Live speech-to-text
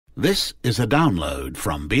This is a download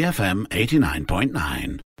from BFM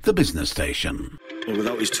 89.9, the business station. Well,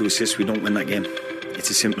 without his 2 assists, we don't win that game.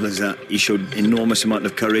 It's as simple as that. He showed enormous amount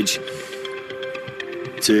of courage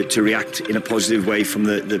to react in a positive way from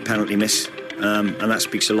the penalty miss, and that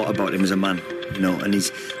speaks a lot about him as a man. You know, and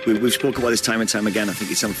we've spoken about this time and time again. I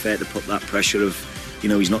think it's unfair to put that pressure of, you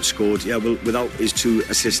know, he's not scored. Yeah, well, without his 2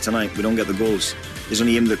 assists tonight, we don't get the goals. There's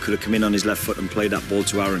only him that could have come in on his left foot and played that ball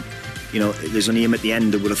to Aaron. You know, there's only him at the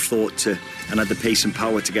end that would have thought and had the pace and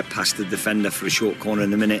power to get past the defender for a short corner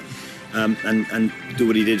in a minute, and do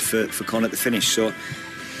what he did for Con at the finish. So,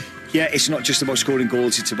 yeah, it's not just about scoring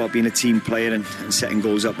goals, it's about being a team player and setting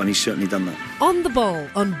goals up, and he's certainly done that. On the Ball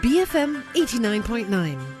on BFM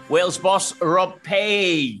 89.9. Wales boss Rob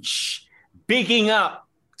Page bigging up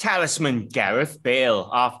talisman Gareth Bale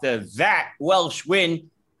after that Welsh win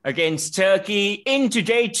against Turkey into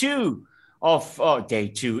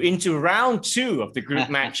into round 2 of the group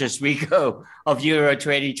matches we go of Euro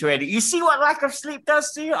 2020. You see what lack of sleep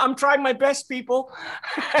does to you? I'm trying my best, people.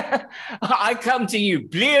 I come to you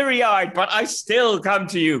bleary-eyed, but I still come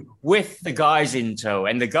to you with the guys in tow.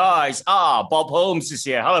 And the guys are Bob Holmes is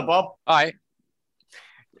here. Hello, Bob. Hi.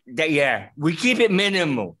 Yeah, we keep it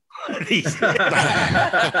minimal.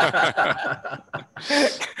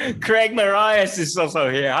 Craig Marias is also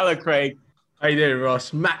here. Hello, Craig. How you doing,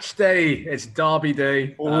 Ross? Match day. It's Derby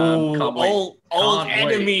day. Old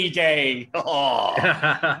enemy day. Oh.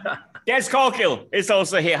 Des Corkill is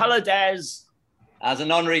also here. Hello, Des. As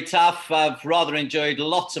an honorary tough, I've rather enjoyed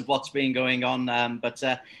lots of what's been going on, but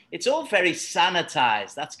it's all very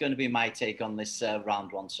sanitized. That's going to be my take on this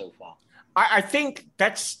round 1 so far. I think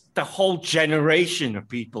that's the whole generation of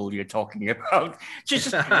people you're talking about.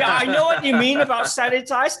 I know what you mean about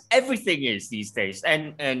sanitized. Everything is these days.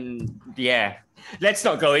 And yeah, let's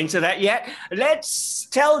not go into that yet. Let's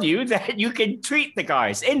tell you that you can tweet the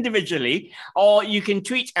guys individually, or you can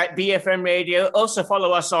tweet at BFM Radio. Also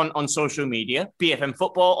follow us on social media, BFM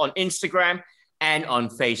Football on Instagram and on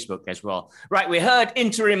Facebook as well. Right, we heard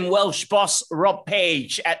interim Welsh boss Rob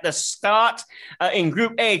Page at the start. In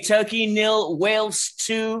Group A, Turkey 0, Wales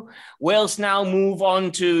 2. Wales now move on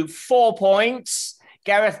to 4 points.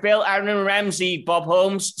 Gareth Bale, Aaron Ramsey, Bob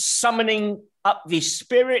Holmes, summoning up the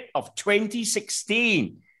spirit of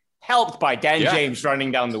 2016. Helped by Dan James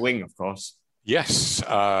running down the wing, of course. Yes,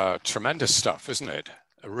 tremendous stuff, isn't it?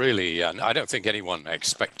 Really, and I don't think anyone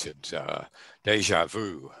expected deja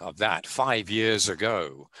vu of that 5 years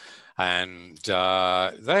ago. And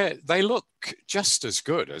they look just as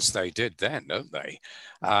good as they did then, don't they?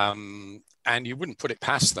 And you wouldn't put it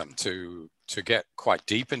past them to get quite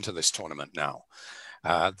deep into this tournament now.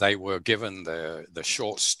 They were given the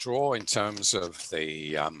short straw in terms of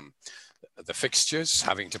the fixtures,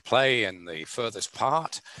 having to play in the furthest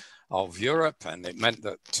part of Europe, and it meant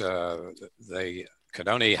that they could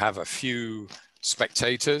only have a few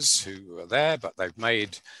spectators who are there, but they've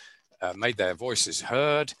made their voices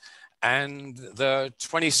heard, and the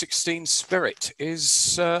 2016 spirit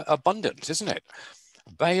is abundant, isn't it?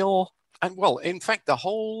 Bale, and well, in fact, the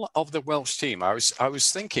whole of the Welsh team. I was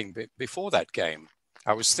thinking before that game.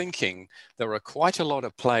 I was thinking there are quite a lot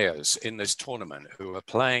of players in this tournament who are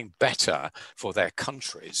playing better for their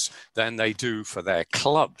countries than they do for their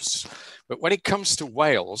clubs. But when it comes to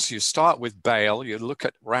Wales, you start with Bale, you look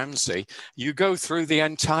at Ramsey, you go through the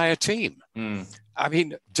entire team. I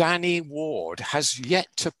mean, Danny Ward has yet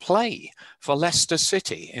to play for Leicester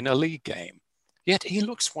City in a league game, yet he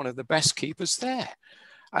looks one of the best keepers there.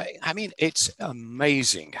 I mean, it's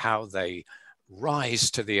amazing how they rise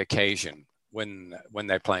to the occasion when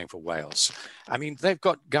they're playing for Wales. I mean, they've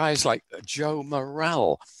got guys like Joe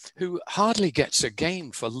Morrell, who hardly gets a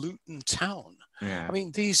game for Luton Town. Yeah. I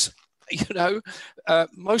mean, these, I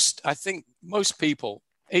think most people,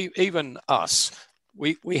 even us,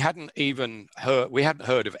 we hadn't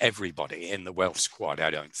heard of everybody in the Welsh squad,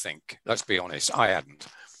 I don't think. Let's be honest, I hadn't.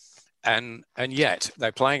 And yet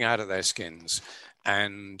they're playing out of their skins,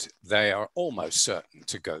 and they are almost certain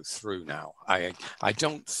to go through now. I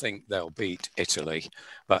don't think they'll beat Italy,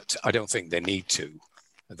 but I don't think they need to.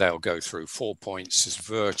 They'll go through. 4 points is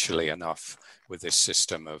virtually enough with this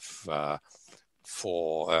system of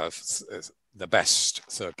for the best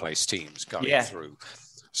third place teams going through.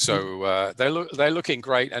 So they're looking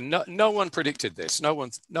great, and no one predicted this. No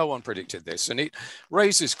one predicted this, and it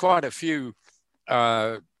raises quite a few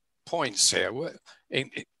points here.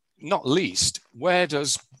 Not least, where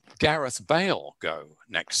does Gareth Bale go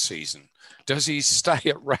next season? Does he stay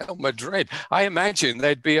at Real Madrid? I imagine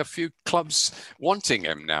there'd be a few clubs wanting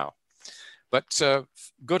him now. But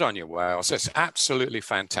good on you, Wales. It's absolutely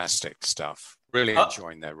fantastic stuff. Really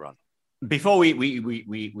enjoying their run. before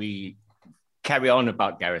we carry on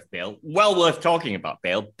about Gareth Bale, well worth talking about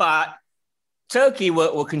Bale, but Turkey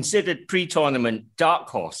were considered pre-tournament dark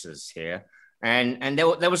horses here. And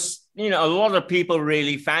there was, a lot of people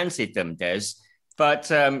really fancied them, Des.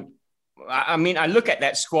 But, I look at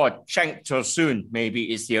that squad. Cenk Tosun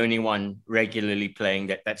maybe is the only one regularly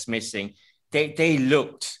playing that's missing. They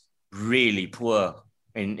looked really poor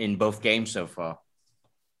in both games so far.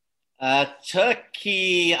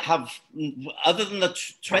 Turkey have, other than the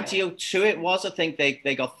 2002 it was, I think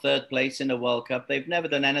they got third place in the World Cup. They've never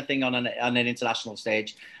done anything on an international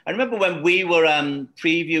stage. I remember when we were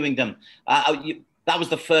previewing them, that was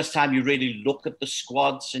the first time you really look at the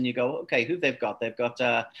squads and you go, okay, who they've got? They've got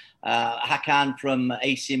Hakan from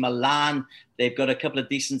AC Milan. They've got a couple of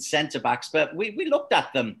decent centre-backs. But we looked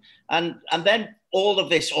at them and then all of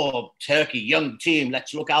this, Turkey, young team,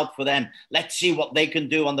 let's look out for them. Let's see what they can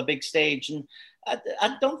do on the big stage. And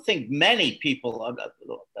I don't think many people,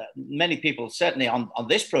 certainly on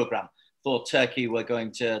this programme, thought Turkey were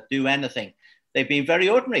going to do anything. They've been very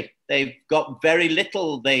ordinary. They've got very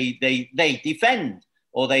little. They defend,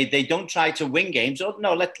 or they don't try to win games. Or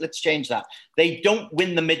no, let's change that. They don't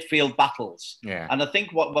win the midfield battles. Yeah. And I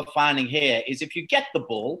think what we're finding here is if you get the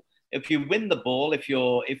ball, if you win the ball, if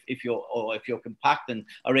you're compact and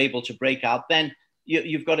are able to break out, then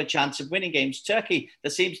you've got a chance of winning games. Turkey,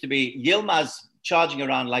 there seems to be Yilmaz charging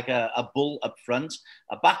around like a bull up front,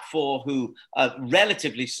 a back four who are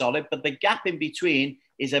relatively solid, but the gap in between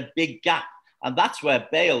is a big gap. And that's where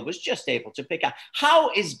Bale was just able to pick out.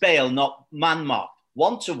 How is Bale not man-marked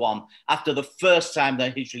 1-to-1 after the first time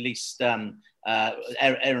that he's released Aaron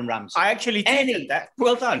Ramsey? I actually did that.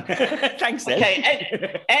 Well done. Thanks, Ed.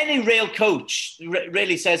 Okay, any real coach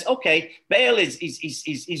really says, okay, Bale is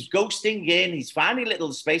ghosting in, he's finding a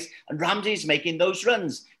little space, and Ramsey's making those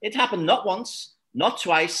runs. It happened not once, not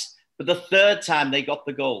twice, but the third time they got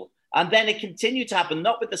the goal. And then it continued to happen,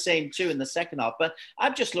 not with the same two in the second half, but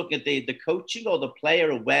I'm just looking at the coaching or the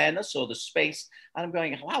player awareness or the space, and I'm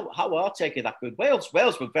going, how are Turkey that good? Wales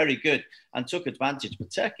were very good and took advantage, but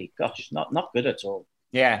Turkey, gosh, not good at all.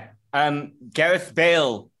 Yeah. Gareth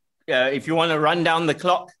Bale, if you want to run down the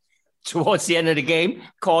clock towards the end of the game,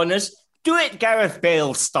 corners, do it Gareth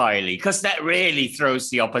Bale style, because that really throws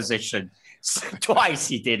the opposition. Twice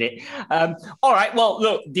he did it. All right. Well,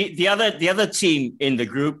 look, the other team in the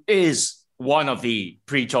group is one of the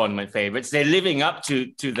pre-tournament favourites. They're living up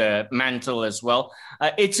to the mantle as well.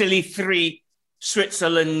 Italy 3,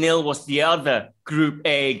 Switzerland 0 was the other Group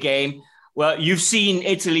A game. Well, you've seen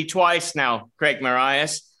Italy twice now, Craig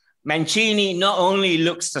Marias. Mancini not only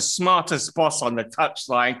looks the smartest boss on the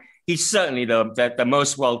touchline, he's certainly the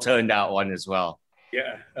most well turned out one as well.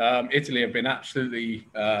 Yeah, Italy have been absolutely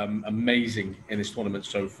amazing in this tournament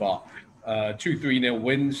so far. 2-3-0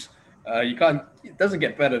 wins. It doesn't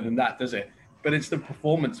get better than that, does it? But it's the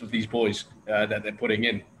performance of these boys that they're putting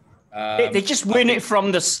in. They just win it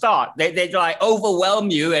from the start. They like overwhelm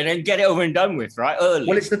you and then get it over and done with, right? Early.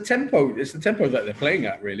 Well, it's the tempo. It's the tempo that they're playing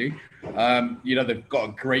at, really. They've got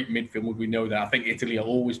a great midfield. We know that. I think Italy are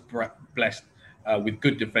always blessed with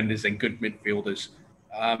good defenders and good midfielders.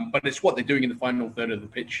 But it's what they're doing in the final third of the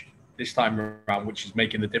pitch this time around, which is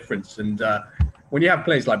making the difference. And when you have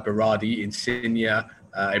players like Berardi, Insigne,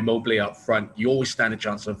 Immobile up front, you always stand a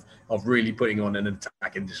chance of really putting on an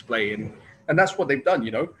attacking display. And that's what they've done,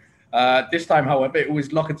 This time, however, it was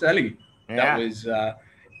Locatelli that was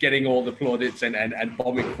getting all the plaudits and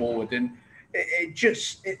bombing forward. And it's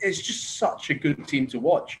just such a good team to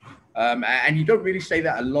watch. And you don't really say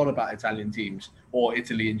that a lot about Italian teams or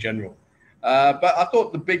Italy in general. But I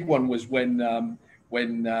thought the big one was when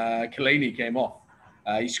Kalani came off.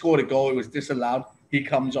 He scored a goal. It was disallowed. He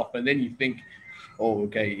comes off, and then you think, oh,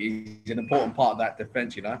 okay, he's an important part of that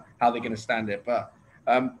defense. How they're going to stand it. But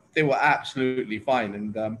they were absolutely fine.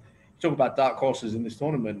 And talk about dark horses in this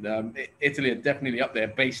tournament. Italy are definitely up there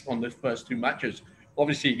based on the first two matches.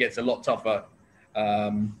 Obviously, it gets a lot tougher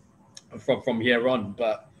from here on,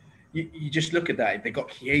 but. You just look at that. They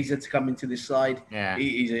got Chiesa to come into this side. Yeah.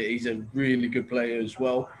 He's a really good player as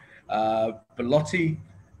well. Belotti,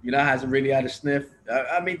 hasn't really had a sniff.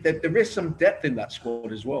 There is some depth in that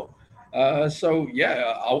squad as well.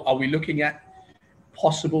 Are we looking at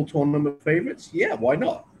possible tournament favourites? Yeah, why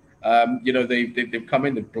not? They've come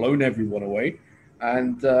in, they've blown everyone away,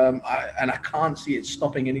 and I can't see it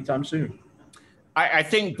stopping anytime soon. I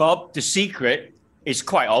think, Bob, the secret is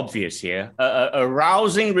quite obvious here. A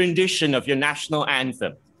rousing rendition of your national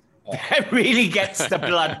anthem. That really gets the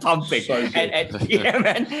blood pumping. So and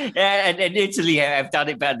Italy have done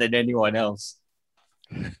it better than anyone else.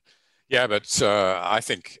 Yeah, but I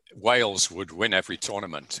think Wales would win every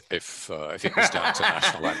tournament if it was down to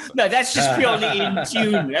national anthem. No, that's just purely in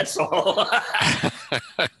tune. That's all.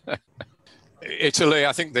 Italy,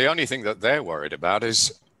 I think the only thing that they're worried about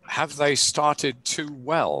is, have they started too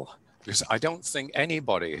well? Because I don't think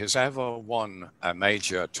anybody has ever won a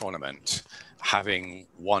major tournament having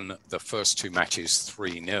won the first two matches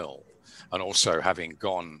 3-0. And also having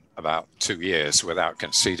gone about 2 years without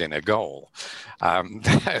conceding a goal.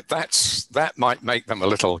 That might make them a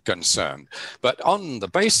little concerned. But on the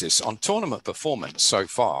basis, on tournament performance so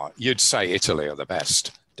far, you'd say Italy are the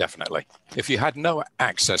best, definitely. If you had no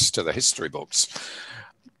access to the history books,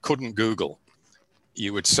 couldn't Google,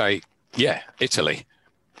 you would say, yeah, Italy,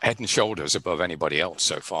 head and shoulders above anybody else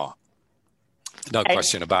so far. No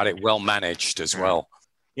question about it, well managed as well.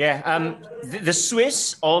 Yeah, the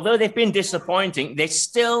Swiss, although they've been disappointing, they're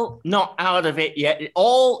still not out of it yet. It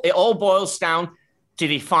all boils down to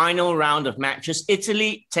the final round of matches.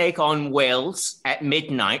 Italy take on Wales at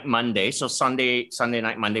midnight Monday, so Sunday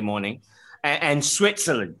night, Monday morning, and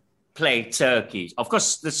Switzerland play Turkey. Of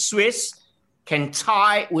course, the Swiss can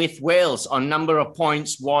tie with Wales on number of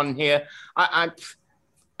points won here. I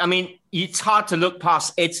mean, it's hard to look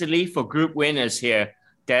past Italy for group winners here,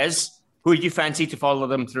 Des. Who do you fancy to follow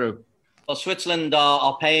them through? Well, Switzerland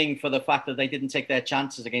are paying for the fact that they didn't take their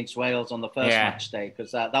chances against Wales on the first match day,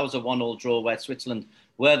 because that was a 1-1 draw where Switzerland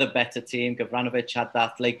were the better team. Gavranovic had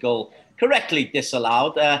that late goal correctly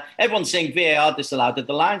disallowed. Everyone's saying VAR disallowed it.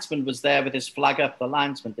 The linesman was there with his flag up. The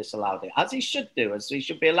linesman disallowed it, as he should do, as he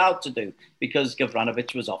should be allowed to do, because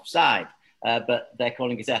Gavranovic was offside. But they're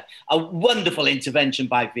calling it a wonderful intervention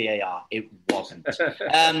by VAR. It wasn't.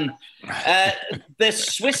 The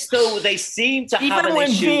Swiss, though, they seem to have an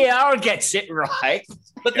issue. Even when VAR gets it right.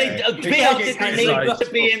 But VAR didn't need to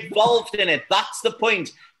be involved in it. That's the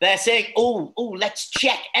point. They're saying, oh, let's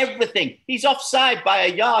check everything. He's offside by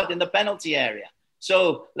a yard in the penalty area.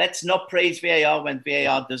 So let's not praise VAR when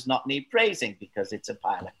VAR does not need praising, because it's a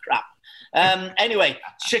pile of crap. Anyway,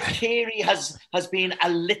 Shaqiri has been a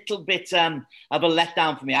little bit of a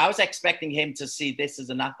letdown for me. I was expecting him to see this as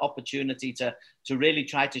an opportunity to really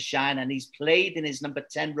try to shine, and he's played in his number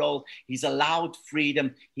 10 role. He's allowed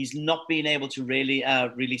freedom. He's not been able to really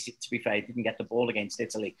release it. To be fair, he didn't get the ball against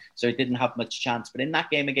Italy, so he didn't have much chance. But in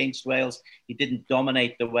that game against Wales, he didn't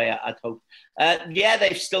dominate the way I'd hoped. Yeah,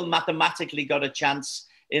 they've still mathematically got a chance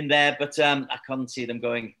in there, but I can't see them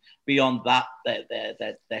going beyond that.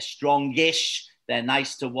 They're strongish. They're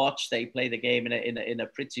nice to watch. They play the game in a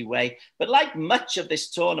pretty way. But like much of this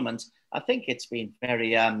tournament, I think it's been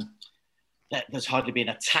very... there's hardly been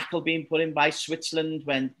a tackle being put in by Switzerland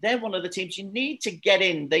when they're one of the teams you need to get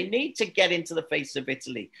in. They need to get into the face of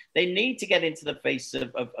Italy. They need to get into the face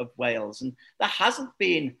of Wales. And there hasn't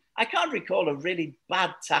been... I can't recall a really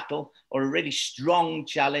bad tackle or a really strong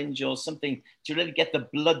challenge or something to really get the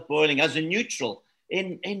blood boiling as a neutral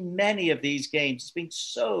in many of these games. It's been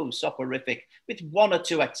so soporific, with one or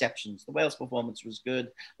two exceptions. The Wales performance was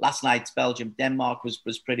good. Last night's Belgium-Denmark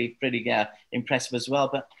was pretty impressive as well.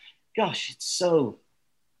 But gosh, it's so...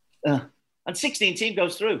 and 16 team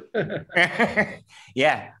goes through.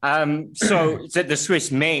 Yeah. So the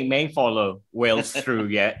Swiss may follow Wales through,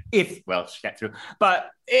 if Wales get through. But,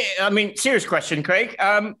 I mean, serious question, Craig.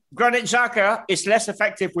 Granit Xhaka is less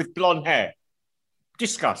effective with blonde hair.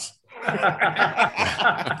 Discuss.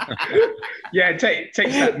 Yeah, takes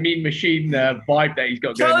that Mean Machine vibe that he's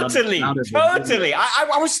got going on. Totally. I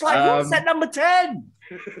was like, what's that number 10?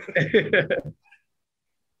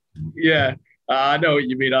 Yeah. I know what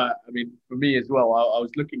you mean. I mean, for me as well, I was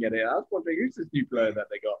looking at it. I was wondering, who's this new player that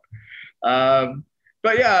they got?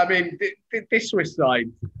 But yeah, I mean, this Swiss side.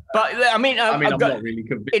 But I mean, I'm not really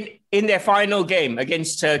convinced. In their final game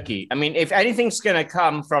against Turkey, I mean, if anything's going to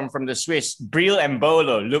come from the Swiss, Breel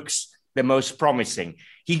Embolo looks the most promising.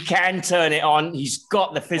 He can turn it on. He's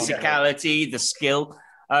got the physicality, the skill.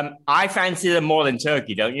 I fancy them more than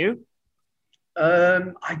Turkey, don't you?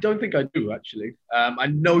 I don't think I do, actually. I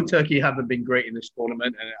know Turkey haven't been great in this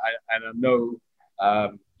tournament, and I know,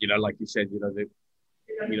 like you said, you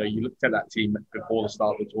looked at that team before the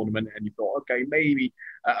start of the tournament and you thought, okay, maybe,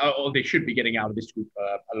 or they should be getting out of this group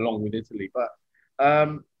along with Italy. But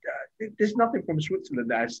there's nothing from Switzerland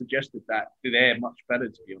that has suggested that they're much better,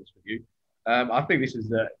 to be honest with you. I think this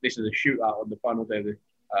is a shootout on the final day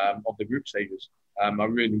of the group stages. I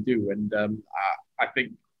really do, and I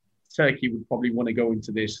think Turkey would probably want to go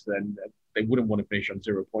into this, and they wouldn't want to finish on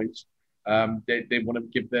 0 points. They want to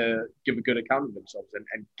give a good account of themselves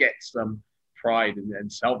and get some pride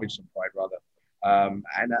and salvage some pride rather. And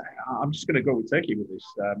I'm just going to go with Turkey with this.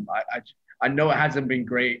 I know it hasn't been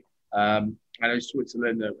great. I know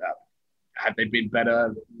Switzerland Had they been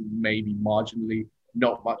better? Maybe marginally,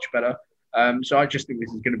 not much better. So I just think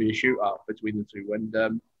this is going to be a shootout between the two,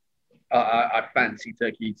 and I fancy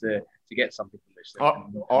Turkey to get something from this.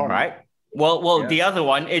 All right. Well, the other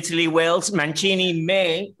one, Italy, Wales, Mancini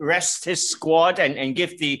may rest his squad and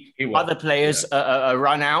give the other players a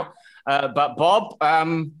run out. But Bob,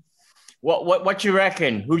 what do you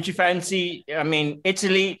reckon? Who do you fancy? I mean,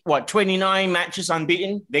 Italy, 29 matches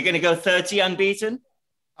unbeaten? They're going to go 30 unbeaten?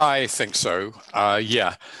 I think so.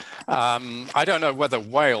 Yeah. I don't know whether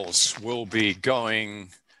Wales will be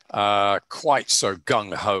going quite so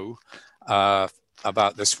gung-ho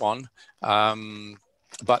about this one.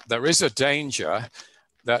 But there is a danger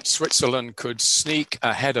that Switzerland could sneak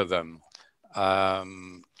ahead of them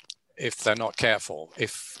if they're not careful.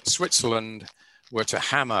 If Switzerland were to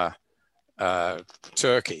hammer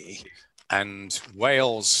Turkey and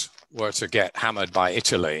Wales were to get hammered by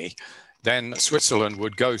Italy, then Switzerland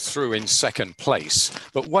would go through in second place,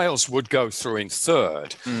 but Wales would go through in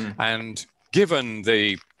third. And given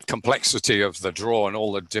the complexity of the draw and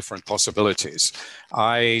all the different possibilities,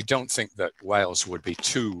 I don't think that Wales would be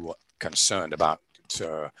too concerned about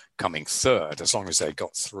coming third as long as they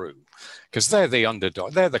got through, because they're the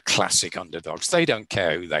underdog. They're the classic underdogs. They don't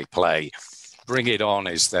care who they play. Bring it on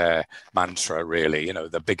is their mantra, really. You know,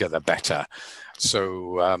 the bigger the better.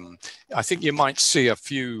 So I think you might see a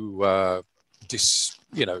few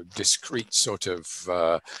discrete sort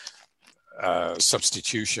of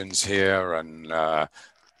substitutions here, and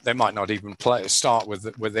they might not even start with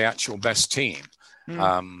the actual best team.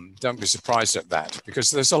 Don't be surprised at that, because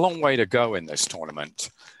there's a long way to go in this tournament.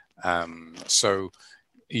 So,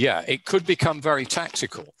 yeah, it could become very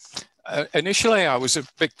tactical. Initially, I was a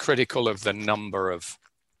bit critical of the number of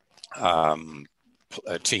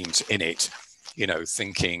teams in it,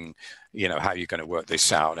 thinking, how you're going to work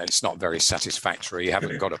this out. And it's not very satisfactory. You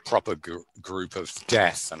haven't got a proper group of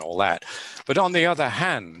death and all that. But on the other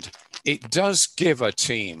hand, it does give a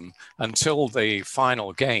team until the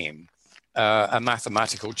final game a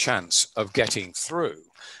mathematical chance of getting through.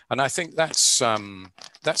 And I think that's a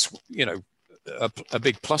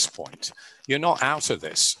big plus point. You're not out of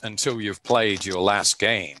this until you've played your last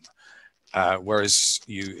game. Whereas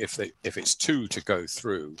if it's 2 to go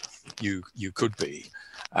through, you could be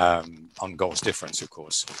on goals difference, of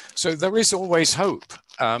course. So there is always hope.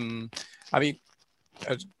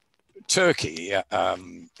 Turkey,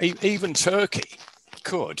 even Turkey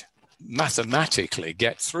could mathematically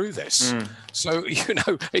get through this. So,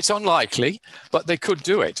 it's unlikely, but they could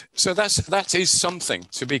do it. So that is something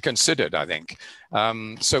to be considered, I think.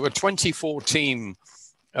 So a 24-team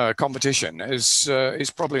competition is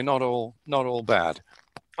probably not all bad.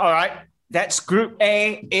 All right. That's Group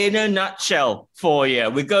A in a nutshell for you.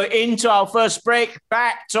 We go into our first break,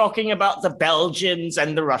 back talking about the Belgians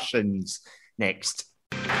and the Russians next.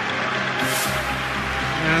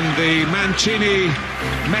 And the Mancini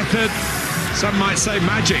method, some might say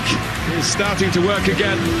magic, is starting to work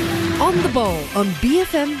again. On the Ball on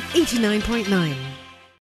BFM 89.9.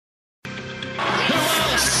 Who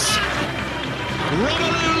else?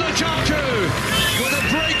 Romelu Lukaku with a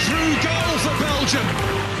breakthrough goal for Belgium.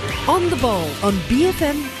 On the Ball on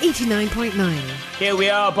BFM 89.9. Here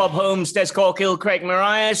we are, Bob Holmes, Des Corkill, Craig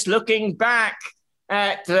Marias, looking back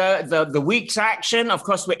at the week's action. Of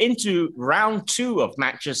course, we're into round 2 of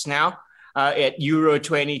matches now at Euro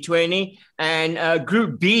 2020. And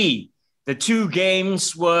Group B, the 2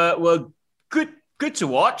 games were good to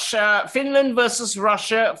watch. Finland versus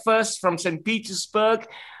Russia, first from St. Petersburg.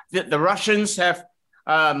 The Russians have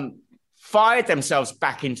fired themselves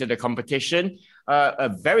back into the competition. A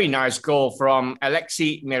very nice goal from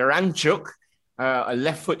Alexei Miranchuk. A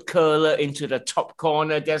left foot curler into the top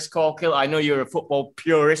corner, Des Corkill. I know you're a football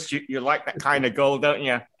purist. You like that kind of goal, don't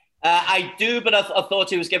you? I do, but I thought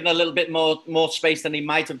he was given a little bit more space than he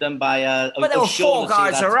might have done by But there were 4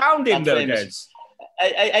 guys around him, though, Des.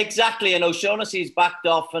 Exactly, and O'Shaughnessy's backed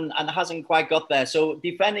off and hasn't quite got there. So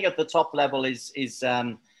defending at the top level is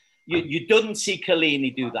you don't see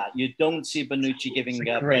Chiellini do that. You don't see Bonucci giving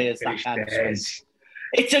players that kind of space.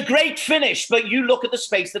 It's a great finish, but you look at the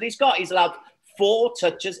space that he's got. He's allowed 4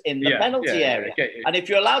 touches in the penalty area. And if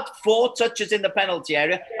you're allowed 4 touches in the penalty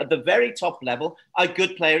area at the very top level, a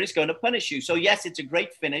good player is going to punish you. So yes, it's a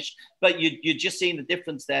great finish, but you're just seeing the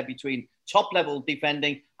difference there between top level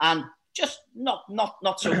defending and just not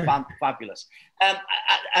so fabulous.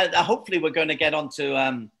 Hopefully we're going to get on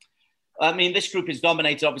to... this group is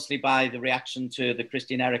dominated obviously by the reaction to the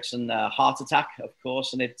Christian Eriksen heart attack, of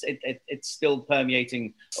course, and it's still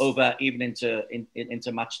permeating over even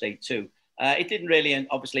into match day 2. It didn't really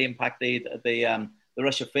obviously impact the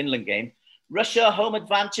Russia-Finland game, Russia, home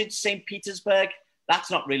advantage, St. Petersburg.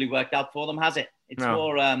 That's not really worked out for them, has it? It's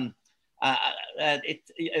more...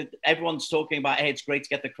 everyone's talking about, hey, it's great to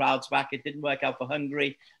get the crowds back. It didn't work out for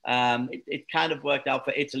Hungary. It kind of worked out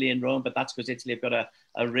for Italy in Rome, but that's because Italy have got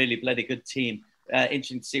a really bloody good team.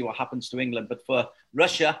 Interesting to see what happens to England. But for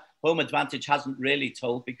Russia, home advantage hasn't really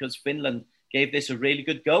told because Finland gave this a really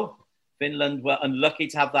good go. Finland were unlucky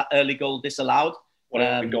to have that early goal disallowed. What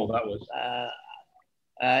a goal that was.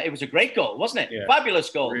 It was a great goal, wasn't it? Yeah.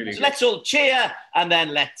 Fabulous goal. Really so let's all cheer and then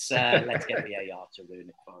let's get VAR to ruin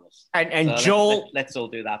it for us. And so Joel, let's all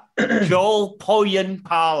do that. Joel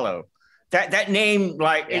Poyenpalo. That name,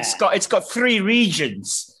 like it's got 3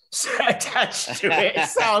 regions attached to it. It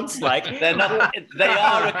sounds like they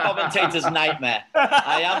are a commentator's nightmare.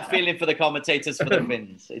 I am feeling for the commentators for the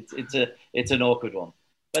Finns. It's an awkward one.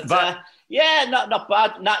 But not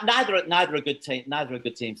bad. Neither a good team. Neither a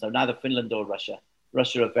good team. So neither Finland or Russia.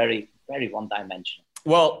 Russia are very, very one-dimensional.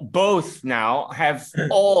 Well, both now have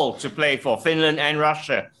all to play for, Finland and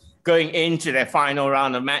Russia, going into their final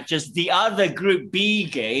round of matches. The other Group B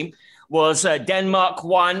game was Denmark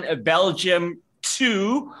 1, Belgium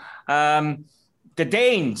 2. The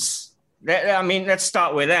Danes, let's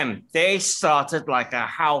start with them. They started like a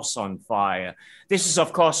house on fire. This is,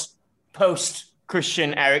 of course, post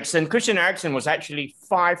Christian Eriksen. Christian Eriksen was actually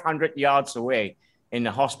 500 yards away in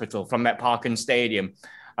the hospital from that Parken Stadium.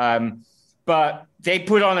 But they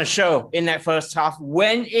put on a show in that first half,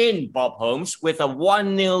 went in, Bob Holmes, with a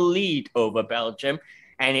 1-0 lead over Belgium,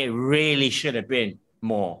 and it really should have been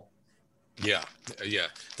more. Yeah.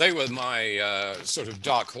 They were my sort of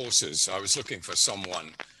dark horses. I was looking for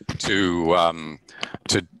someone to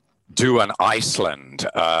do an Iceland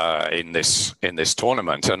in this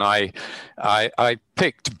tournament, and I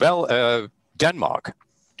picked Denmark.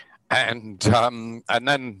 And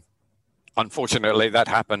then, unfortunately, that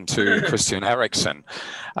happened to Christian Eriksen.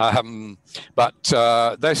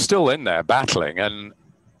 But they're still in there battling, and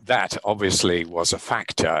that obviously was a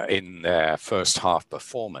factor in their first half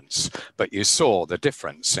performance. But you saw the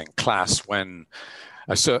difference in class when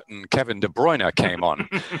a certain Kevin De Bruyne came on.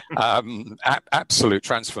 Absolute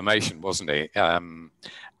transformation, wasn't he?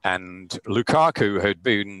 And Lukaku, who'd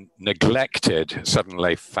been neglected,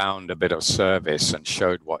 suddenly found a bit of service and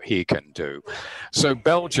showed what he can do. So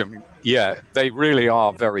Belgium, they really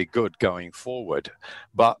are very good going forward,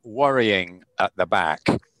 but worrying at the back.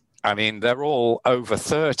 I mean, they're all over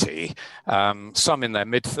 30, some in their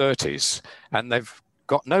mid-30s, and they've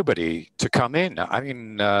got nobody to come in. I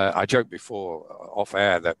mean, I joked before off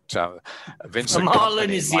air that Vincent Marlon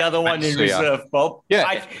is the other one in reserve, Bob. Yeah,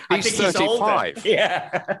 I he's think 35.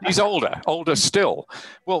 He's older still.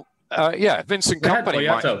 Well, Vincent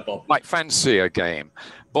Kompany might fancy a game.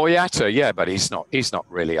 Boyata, but he's not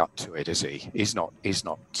really up to it, is he? He's not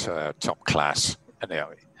top class.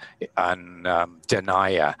 And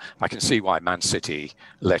Denayer, I can see why Man City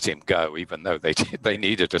let him go, even though they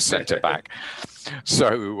needed a centre back.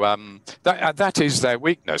 So that is their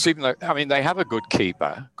weakness. Even though they have a good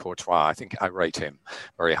keeper, Courtois. I think I rate him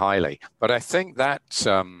very highly. But I think that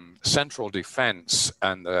central defence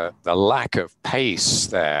and the lack of pace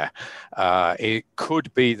there, it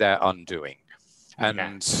could be their undoing.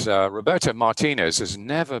 And Roberto Martinez has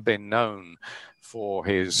never been known for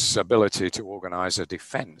his ability to organize a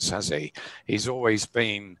defense, has he? He's always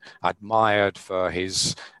been admired for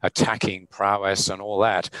his attacking prowess and all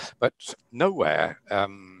that, but nowhere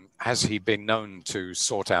has he been known to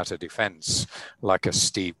sort out a defense like a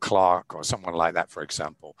Steve Clark or someone like that, for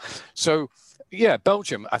example. So,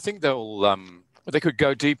 Belgium, I think they could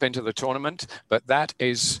go deep into the tournament, but that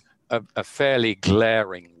is a fairly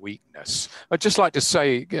glaring weakness. I'd just like to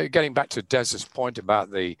say, getting back to Des's point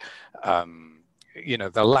about the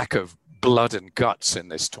lack of blood and guts in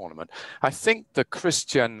this tournament. I think the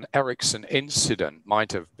Christian Eriksen incident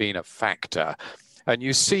might have been a factor. And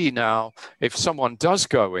you see now, if someone does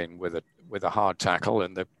go in with a hard tackle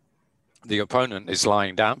and the opponent is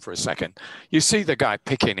lying down for a second, you see the guy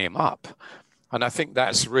picking him up. And I think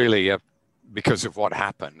that's really because of what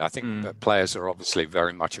happened. I think the players are obviously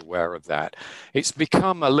very much aware of that. It's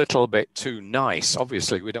become a little bit too nice.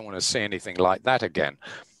 Obviously, we don't want to see anything like that again.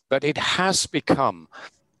 But it has become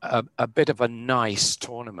a bit of a nice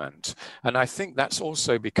tournament. And I think that's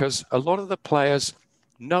also because a lot of the players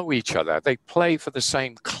know each other. They play for the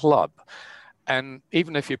same club. And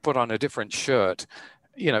even if you put on a different shirt,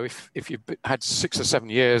 if you've had 6 or 7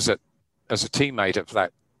 years as a teammate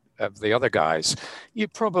of the other guys, you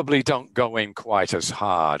probably don't go in quite as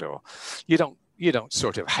hard, or you don't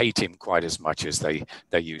sort of hate him quite as much as they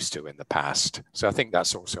used to in the past. So I think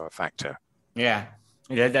that's also a factor. Yeah.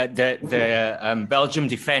 The Belgium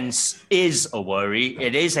defense is a worry.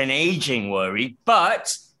 It is an aging worry.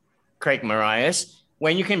 But, Craig Marias,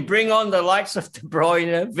 when you can bring on the likes of De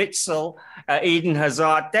Bruyne, Witsel, Eden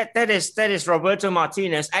Hazard, that is Roberto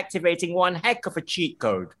Martinez activating one heck of a cheat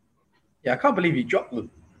code. Yeah, I can't believe he dropped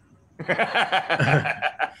them. And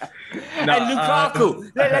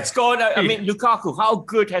Lukaku, let's go on. I mean, Lukaku, how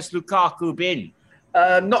good has Lukaku been?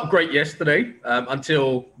 Not great yesterday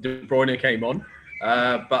until De Bruyne came on.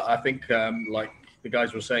 But I think, like the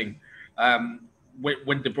guys were saying,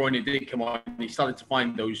 when De Bruyne did come on, he started to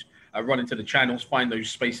find those, run into the channels, find those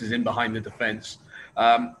spaces in behind the defence.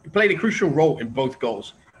 He played a crucial role in both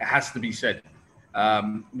goals, it has to be said,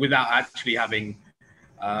 without actually having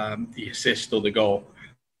the assist or the goal.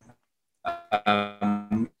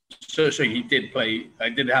 So he did play. I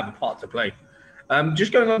did have a part to play.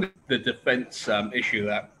 Just going on the defence issue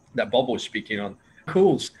that Bob was speaking on.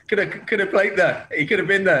 Cools could have played there. He could have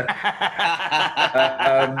been there.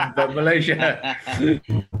 But Malaysia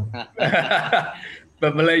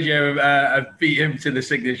beat him to the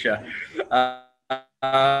signature.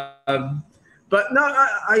 But no,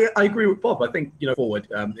 I agree with Bob. I think, forward,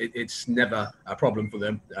 it's never a problem for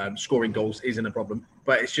them. Scoring goals isn't a problem,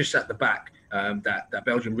 but it's just at the back that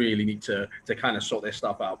Belgium really need to kind of sort their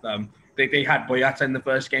stuff out. They had Boyata in the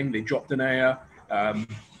first game. They dropped Denayer.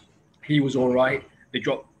 He was all right. They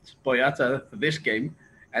dropped Boyata for this game,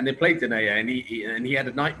 and they played Denayer, and he had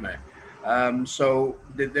a nightmare. So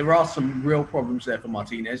there are some real problems there for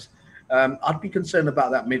Martinez. I'd be concerned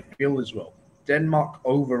about that midfield as well. Denmark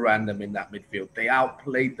overran them in that midfield. They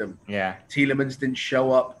outplayed them. Yeah. Tielemans didn't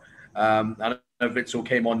show up. I don't know if Witsel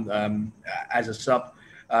came on as a sub.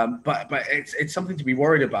 But it's something to be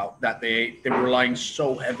worried about, that they were relying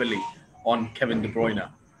so heavily on Kevin De Bruyne.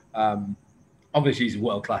 Obviously, he's a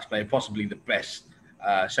world-class player, possibly the best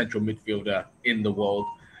central midfielder in the world.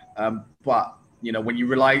 But, when you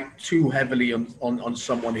rely too heavily on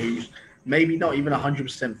someone who's maybe not even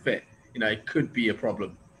 100% fit, it could be a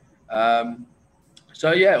problem.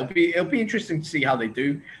 So yeah, it'll be interesting to see how they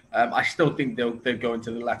do. I still think they'll go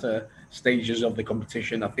into the latter stages of the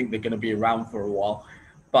competition. I think they're going to be around for a while,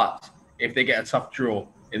 but if they get a tough draw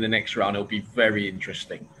in the next round, it'll be very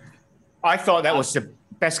interesting. I thought that was the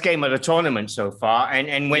best game of the tournament so far,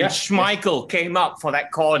 and when Schmeichel came up for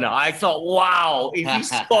that corner, I thought, wow, if he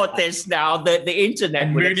scored this now, the internet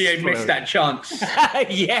and would Mounier missed that chance.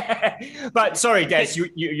 Yeah, but sorry, Des,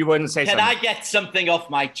 you wouldn't say something. Can I get something off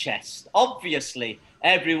my chest? Obviously,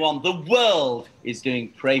 everyone, the world is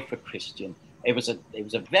doing Pray for Christian. It was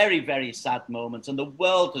a very, very sad moment, and the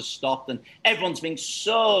world has stopped, and everyone's being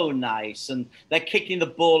so nice, and they're kicking the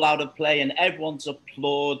ball out of play, and everyone's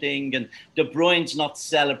applauding, and De Bruyne's not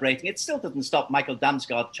celebrating. It still doesn't stop Michael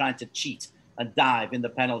Damsgaard trying to cheat and dive in the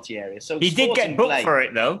penalty area. So he did get booked for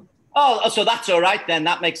it, though. Oh, so that's all right then.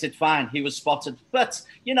 That makes it fine. He was spotted. But,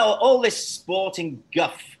 all this sporting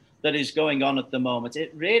guff that is going on at the moment,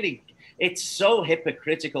 it's so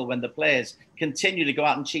hypocritical when the players continue to go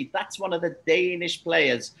out and cheat. That's one of the Danish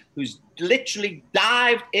players who's literally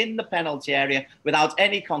dived in the penalty area without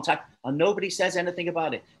any contact, and nobody says anything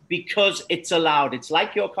about it because it's allowed. It's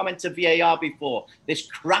like your comment to VAR before. This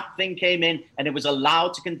crap thing came in and it was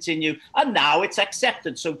allowed to continue, and now it's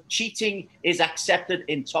accepted. So cheating is accepted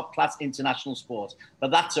in top-class international sport,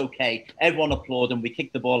 but that's okay. Everyone applauded and we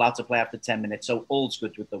kicked the ball out of play after 10 minutes, so all's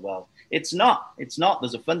good with the world. It's not.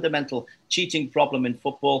 There's a fundamental cheating problem in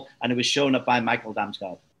football, and it was shown up by Michael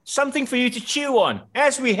Damsgaard. Something for you to chew on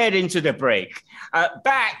as we head into the break.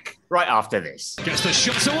 Back right after this. Gets the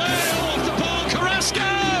shots away, off the ball, Carrasco!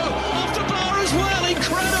 Off the bar as well,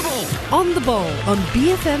 incredible! On the ball on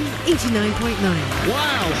BFM 89.9.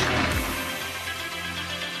 Wow!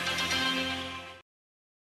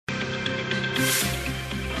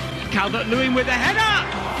 Calvert-Lewin with a header!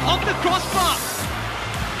 Off the crossbar!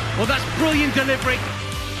 Well, that's brilliant delivery.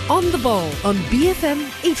 On the ball on BFM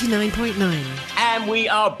 89.9. And we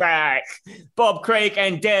are back. Bob, Craig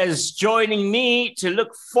and Des joining me to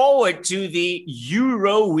look forward to the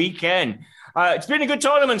Euro weekend. It's been a good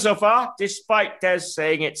tournament so far, despite Des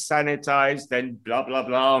saying it's sanitized and blah, blah,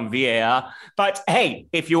 blah on VAR. But hey,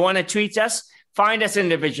 if you want to tweet us, find us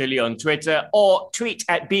individually on Twitter or tweet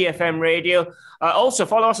at BFM Radio. Also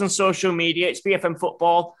follow us on social media. It's BFM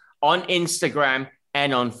Football on Instagram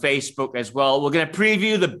and on Facebook as well. We're going to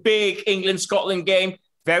preview the big England-Scotland game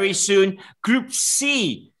very soon. Group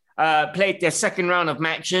C played their second round of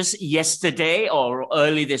matches yesterday or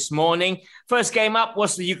early this morning. First game up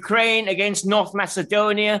was the Ukraine against North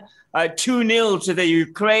Macedonia. 2-0 to the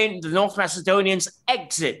Ukraine. The North Macedonians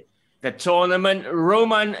exit the tournament,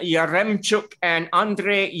 Roman Yaremchuk and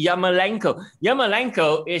Andrei Yarmolenko.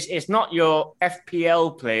 Yarmolenko is not your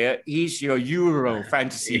FPL player. He's your Euro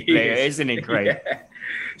fantasy player, isn't it, Craig? Yeah.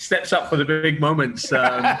 Steps up for the big moments.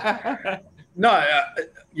 No,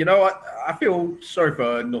 you know what? I feel sorry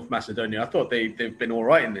for North Macedonia. I thought they've been all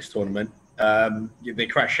right in this tournament. They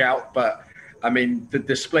crash out, but I mean, the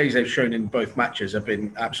displays they've shown in both matches have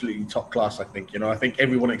been absolutely top class, I think. You know, I think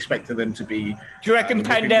everyone expected them to be... Do you reckon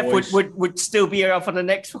Pandev would still be around for the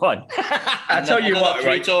next one? I tell you what,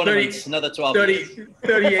 right? Another 12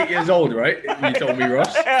 38 years old, right? You told me,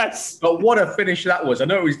 Ross. Yes. But what a finish that was. I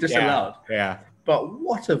know it was disallowed. Yeah. But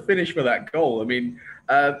what a finish for that goal. I mean,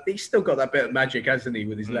 he's still got that bit of magic, hasn't he,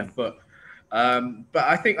 with his left foot. But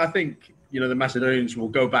I think you know, the Macedonians will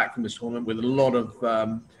go back from this tournament with a lot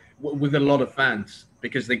of fans,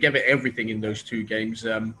 because they gave it everything in those two games.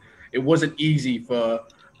 It wasn't easy for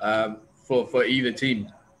either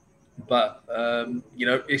team, but you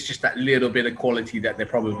know, it's just that little bit of quality that they're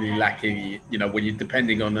probably lacking. You know, when you're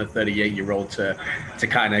depending on a 38-year-old to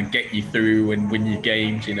kind of get you through and win your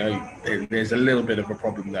games, you know, there's a little bit of a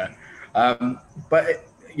problem there. But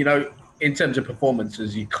you know, in terms of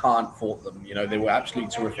performances, you can't fault them. You know, they were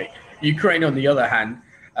absolutely terrific. Ukraine, on the other hand,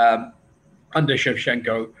 under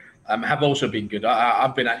Shevchenko, have also been good.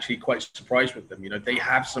 I've been actually quite surprised with them. You know, they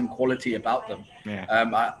have some quality about them.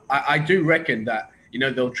 Yeah. I do reckon that, you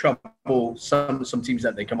know, they'll trouble some teams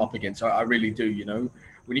that they come up against. I really do. You know,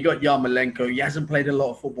 when you got Yarmolenko, he hasn't played a lot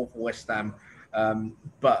of football for West Ham,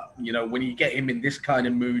 but you know, when you get him in this kind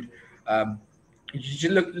of mood, you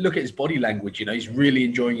just look at his body language. You know, he's really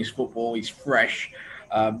enjoying his football. He's fresh.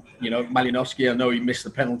 You know, Malinowski, I know he missed the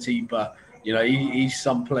penalty, but you know, he's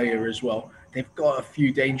some player as well. They've got a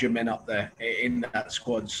few danger men up there in that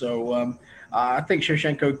squad. So I think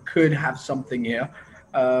Shevchenko could have something here.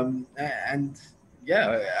 And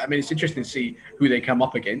yeah, I mean, it's interesting to see who they come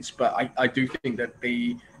up against, but I do think that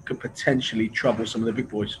they could potentially trouble some of the big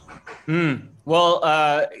boys. Well,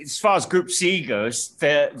 as far as Group C goes,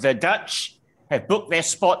 the Dutch have booked their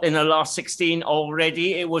spot in the last 16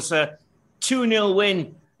 already. It was a 2-0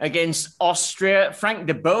 win against Austria. Frank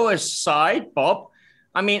de Boer's side, Bob,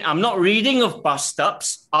 I mean, I'm not reading of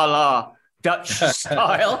bust-ups a la Dutch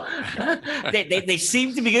style. They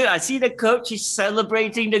seem to be good. I see the coach is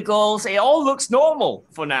celebrating the goals. It all looks normal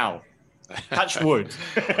for now. Touch wood.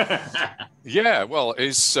 Yeah, well,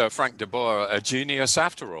 is Frank de Boer a genius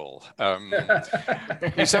after all?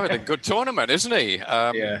 He's having a good tournament, isn't he?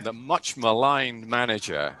 The much maligned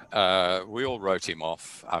manager. We all wrote him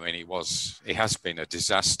off. I mean, he has been a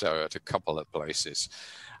disaster at a couple of places.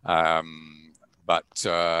 But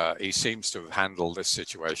he seems to have handled this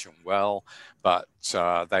situation well. But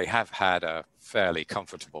they have had a fairly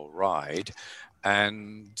comfortable ride.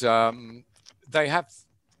 And they have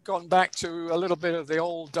gone back to a little bit of the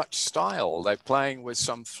old Dutch style. They're playing with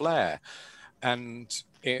some flair. And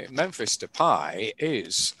Memphis Depay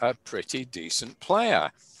is a pretty decent player.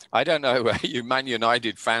 I don't know what you Man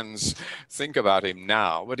United fans think about him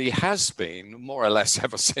now, but he has been more or less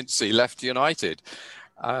ever since he left United.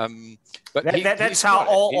 But that's how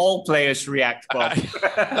all players react, Bob.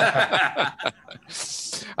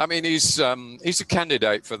 I mean, he's a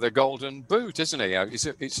candidate for the Golden Boot, isn't he?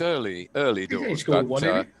 It's early doors. He scored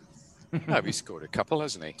one, no, he scored a couple,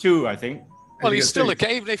 hasn't he? 2, I think. Well, he's still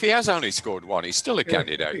even if he has only scored 1, he's still a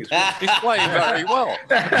candidate. He's playing very well.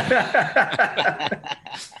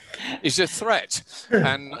 He's a threat,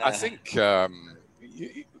 and I think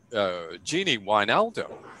Gini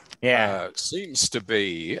Wijnaldum seems to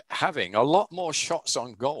be having a lot more shots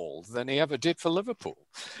on goal than he ever did for Liverpool.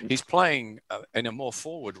 He's playing in a more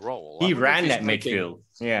forward role. He ran that midfield.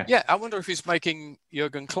 Yeah, I wonder if he's making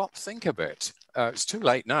Jurgen Klopp think a bit. It's too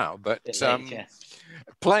late now, but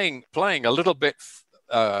playing a little bit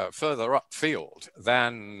further upfield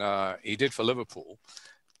than he did for Liverpool,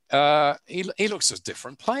 he looks a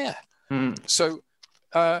different player. So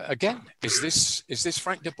again, is this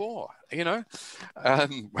Frank de Boer? You know,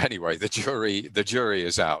 anyway, the jury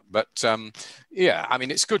is out. But yeah, I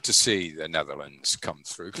mean, it's good to see the Netherlands come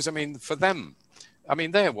through because I mean, for them, I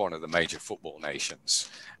mean, they're one of the major football nations,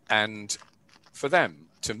 and for them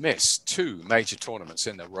to miss 2 major tournaments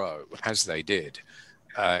in a row as they did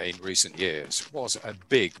in recent years was a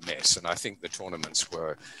big miss, and I think the tournaments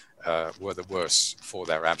were the worst for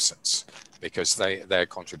their absence because their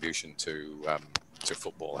contribution to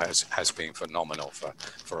football has been phenomenal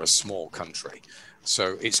for a small country.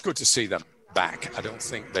 So it's good to see them back. I don't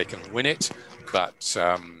think they can win it, but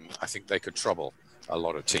I think they could trouble a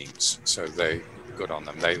lot of teams. So they good on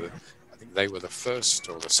them. I think they were the first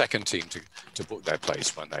or the second team to book their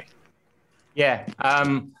place, weren't they? Yeah.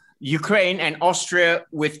 Ukraine and Austria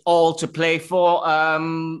with all to play for.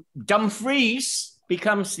 Dumfries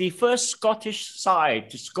becomes the first Scottish side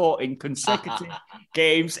to score in consecutive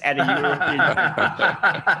games at a European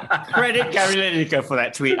Championship. Credit Gary Lineker for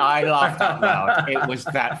that tweet. I laughed out loud. It was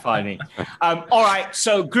that funny. All right,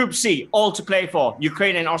 so Group C, all to play for.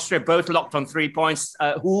 Ukraine and Austria both locked on 3 points.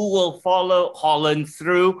 Who will follow Holland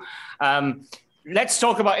through? Let's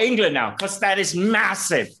talk about England now, because that is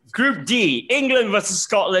massive. Group D, England versus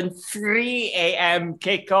Scotland, 3 a.m.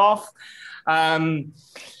 kickoff.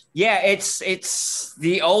 Yeah, it's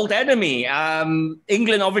the old enemy.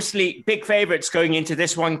 England, obviously, big favourites going into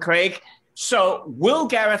this one, Craig. So will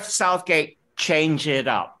Gareth Southgate change it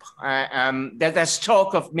up? There's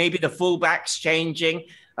talk of maybe the fullbacks changing.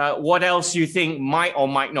 What else you think might or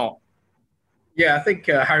might not? Yeah, I think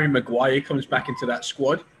Harry Maguire comes back into that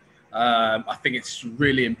squad. I think it's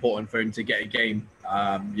really important for him to get a game,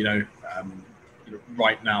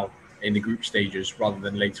 right now in the group stages rather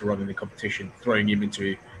than later on in the competition, throwing him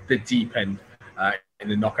into the deep end in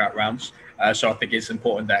the knockout rounds. So I think it's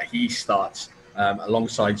important that he starts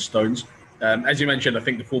alongside Stones. As you mentioned, I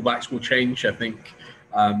think the fullbacks will change. I think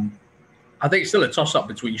it's still a toss-up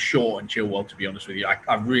between Shaw and Chilwell, to be honest with you.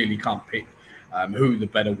 I really can't pick who the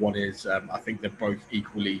better one is. I think they're both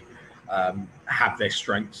equally have their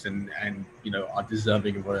strengths and are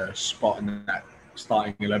deserving of a spot in that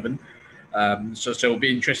starting 11. So it'll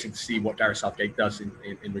be interesting to see what Gareth Southgate does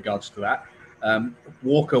in regards to that.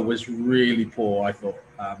 Walker was really poor, I thought,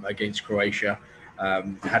 against Croatia.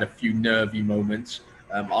 Had a few nervy moments.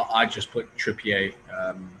 I just put Trippier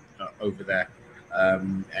over there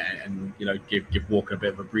and give Walker a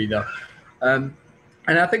bit of a breather. And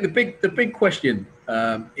I think the big question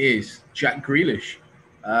is Jack Grealish.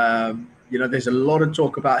 There's a lot of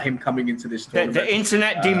talk about him coming into this tournament. The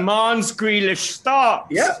internet demands Grealish start.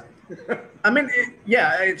 Yeah. I mean,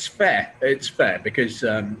 it's fair. It's fair because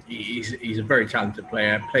he's a very talented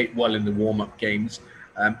player, played well in the warm-up games,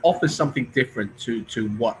 offers something different to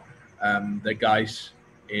what the guys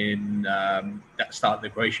in that started the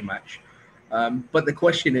Croatia match. But the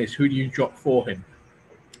question is, who do you drop for him?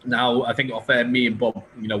 Now, I think off air, me and Bob,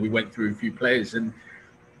 we went through a few players, and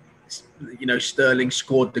Sterling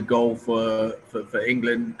scored the goal for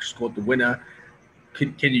England, scored the winner.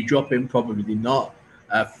 Can you drop him? Probably not.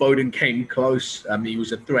 Foden came close. He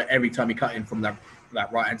was a threat every time he cut in from that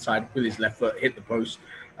right-hand side with his left foot, hit the post.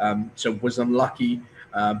 So was unlucky.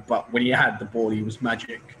 But when he had the ball, he was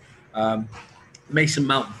magic. Mason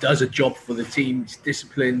Mount does a job for the team. He's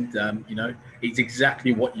disciplined. He's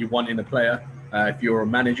exactly what you want in a player if you're a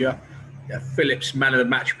manager. Phillips, man of the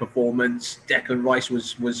match performance. Declan Rice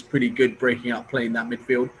was pretty good breaking up, playing that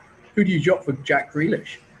midfield. Who do you drop for Jack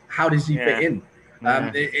Grealish? How does he fit in?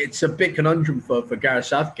 It's a big conundrum for Gareth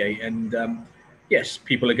Southgate. And yes,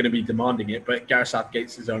 people are going to be demanding it, but Gareth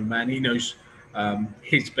Southgate's his own man. He knows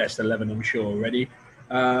his best 11, I'm sure, already.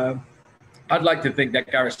 I'd like to think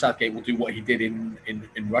that Gareth Southgate will do what he did in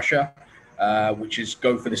Russia, which is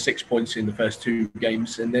go for the 6 points in the first 2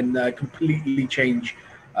 games and then completely change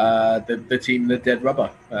the team, the dead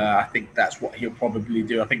rubber. I think that's what he'll probably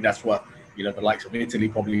do. I think that's what the likes of Italy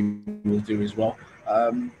probably will do as well.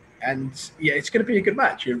 And yeah, it's going to be a good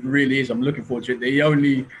match. It really is. I'm looking forward to it. The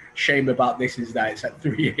only shame about this is that it's at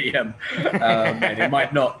 3 a.m. And it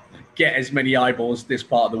might not get as many eyeballs this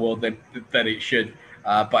part of the world that it should.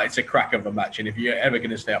 But it's a crack of a match. And if you're ever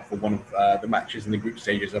going to stay up for one of the matches in the group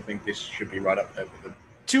stages, I think this should be right up there with them.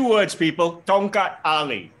 2 words, people. Tonkat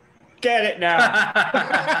Ali. Get it now.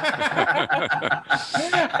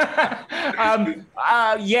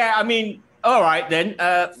 All right then.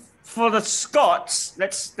 For the Scots,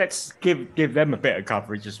 let's give them a bit of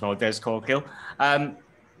coverage as well. Des Corkill.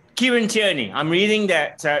 Kieran Tierney. I'm reading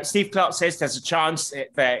that Steve Clarke says there's a chance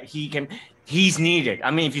that he's needed.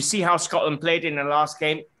 I mean, if you see how Scotland played in the last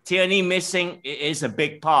game, Tierney missing is a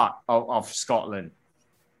big part of Scotland.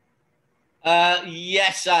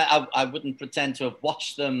 Yes, I wouldn't pretend to have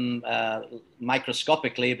watched them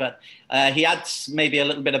microscopically, but he had maybe a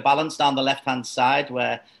little bit of balance down the left-hand side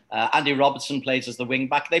where Andy Robertson plays as the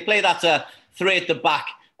wing-back. They play that 3 at the back,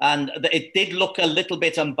 and it did look a little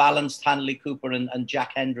bit unbalanced, Hanley Cooper and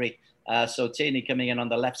Jack Hendry. So Tierney coming in on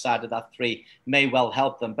the left side of that 3 may well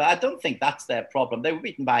help them. But I don't think that's their problem. They were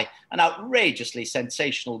beaten by an outrageously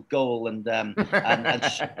sensational goal and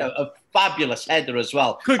a fabulous header as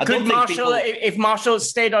well. Could Marshall, if Marshall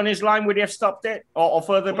stayed on his line, would he have stopped it or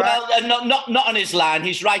further back? Well, not on his line.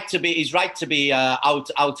 He's right to be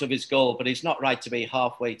out of his goal, but he's not right to be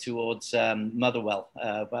halfway towards Motherwell.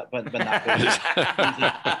 When that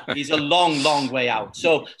goes. He's a long way out.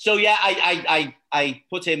 So yeah, I I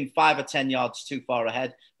put him 5 or 10 yards too far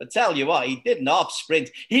ahead. But tell you what, he did not sprint.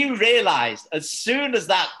 He realised as soon as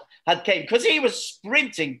that had came, because he was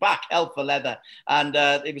sprinting back hell for leather, and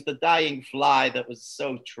it was the dying fly that was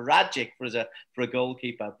so tragic for a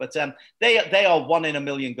goalkeeper. But they are 1 in a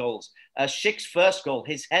million goals. Schick's first goal,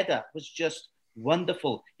 his header was just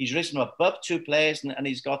wonderful. He's risen above 2 players and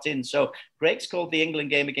he's got in. So Greg's called the England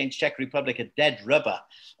game against Czech Republic a dead rubber.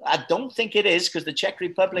 I don't think it is, because the Czech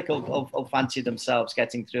Republic will fancy themselves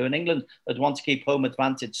getting through, and England would want to keep home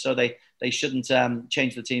advantage, so they shouldn't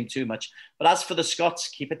change the team too much. But as for the Scots,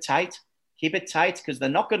 keep it tight, because they're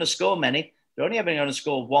not going to score many. They're only ever going to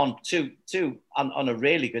score 1, 2 on a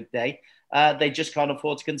really good day. They just can't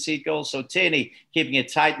afford to concede goals. So Tierney keeping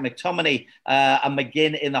it tight, McTominay and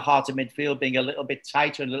McGinn in the heart of midfield being a little bit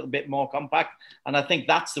tighter and a little bit more compact. And I think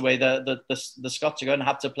that's the way the Scots are going to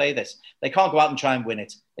have to play this. They can't go out and try and win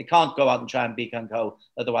it. They can't go out and try and beat and go.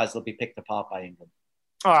 Otherwise, they'll be picked apart by England.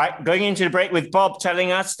 All right, going into the break with Bob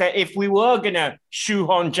telling us that if we were going to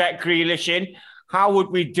shoehorn Jack Grealish in, how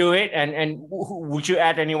would we do it? And would you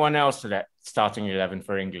add anyone else to that starting 11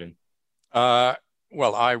 for England?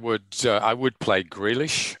 Well, I would play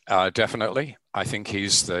Grealish, definitely. I think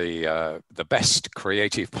he's the best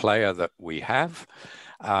creative player that we have.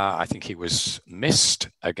 I think he was missed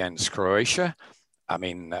against Croatia. I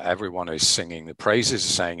mean, everyone is singing the praises,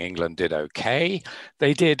 saying England did okay.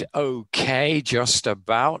 They did okay, just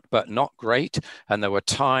about, but not great. And there were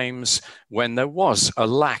times when there was a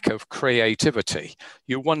lack of creativity.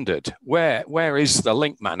 You wondered, where is the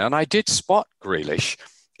link man? And I did spot Grealish.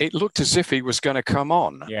 It looked as if he was going to come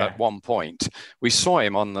on at one point. We saw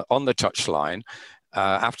him on the touchline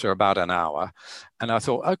after about an hour, and I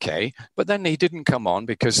thought, okay, but then he didn't come on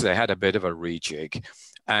because they had a bit of a rejig,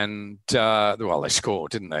 and they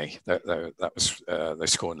scored, didn't they? That was they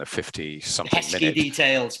scored in the 50-something minute. Pesky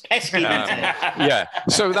details. Yeah,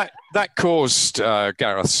 so that caused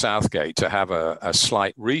Gareth Southgate to have a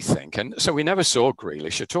slight rethink, and so we never saw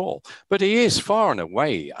Grealish at all. But he is far and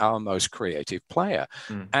away our most creative player,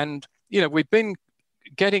 and we've been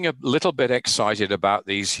getting a little bit excited about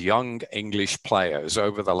these young English players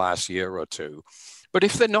over the last year or two. But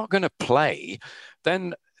if they're not going to play,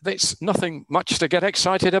 then there's nothing much to get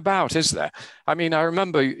excited about, is there? I mean, I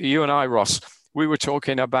remember you and I, Ross, we were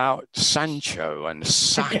talking about Sancho and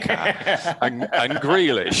Saka and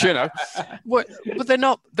Grealish, but they're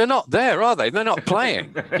not there, are they? They're not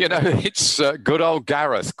playing. It's good old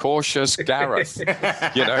Gareth, cautious Gareth,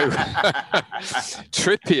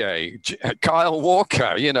 Trippier, Kyle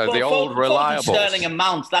Walker, the old reliables. Foden, Sterling and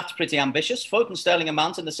Mount, that's pretty ambitious. Foden, Sterling and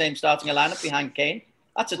Mount in the same starting lineup behind Kane.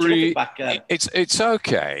 That's a terrific back. It's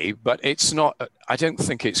okay, but it's not. I don't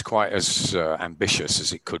think it's quite as ambitious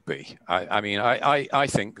as it could be. I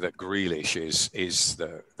think that Grealish is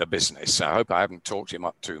the business. I hope I haven't talked him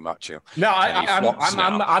up too much. No,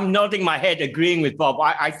 I'm nodding my head, agreeing with Bob.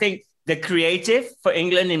 I think the creative for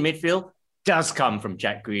England in midfield does come from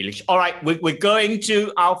Jack Grealish. All right, we're going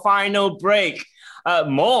to our final break.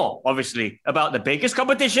 More, obviously, about the biggest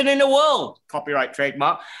competition in the world. Copyright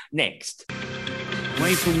trademark. Next.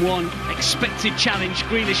 Away from one expected challenge,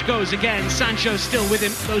 Grealish goes again. Sancho still with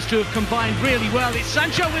him. Those two have combined really well. It's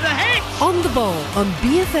Sancho with a hit! On the ball on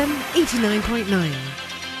BFM 89.9.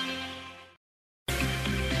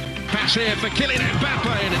 Pass here for Kylian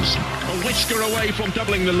Mbappe, and it's a whisker away from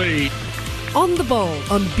doubling the lead. On the ball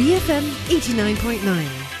on BFM 89.9.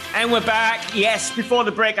 And we're back. Yes, before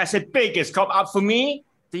the break, I said biggest for me.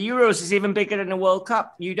 The Euros is even bigger than the World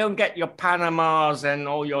Cup. You don't get your Panamas and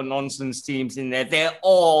all your nonsense teams in there. They're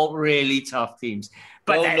all really tough teams.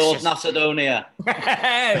 But North Macedonia.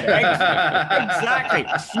 Exactly.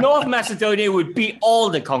 North Macedonia would beat all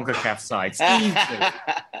the CONCACAF sides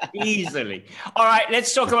easily. All right,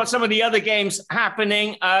 let's talk about some of the other games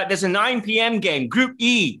happening. There's a 9 p.m. game. Group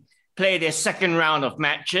E play their second round of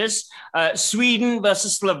matches. Sweden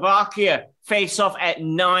versus Slovakia face off at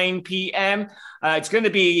 9 p.m. It's going to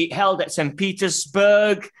be held at St.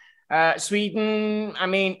 Petersburg. Sweden,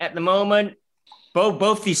 at the moment,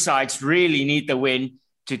 both these sides really need the win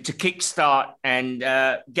to kickstart and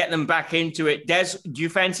get them back into it. Des, do you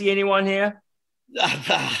fancy anyone here?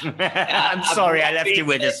 I'm sorry, I left you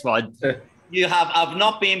with this one. I've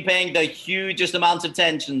not been paying the hugest amount of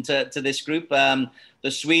attention to this group. The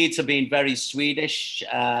Swedes have been very Swedish.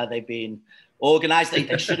 They've been organised.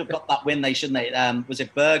 They should have got that win, shouldn't they? Was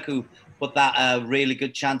it Berg who put that really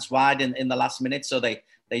good chance wide in the last minute? So they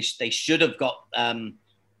should have got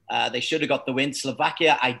the win.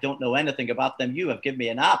 Slovakia, I don't know anything about them. You have given me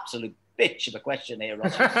an absolute bitch of a question here,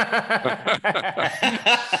 Ross.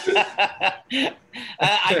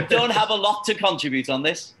 I don't have a lot to contribute on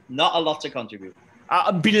this. Not a lot to contribute.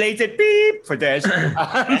 Belated beep for this.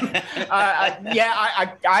 I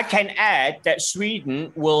can add that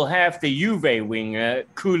Sweden will have the Juve winger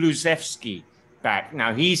Kulusevski back.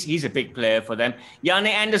 Now, he's a big player for them. Janne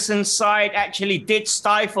Andersson's side actually did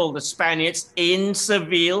stifle the Spaniards in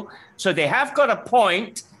Seville, so they have got a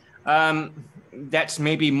point. That's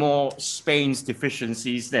maybe more Spain's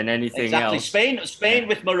deficiencies than anything else. Spain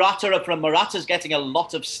with Morata from Morata's getting a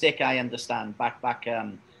lot of stick, I understand, back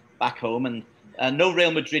home, and no Real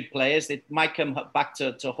Madrid players. It might come back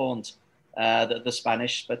to haunt the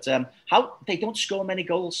Spanish, but how they don't score many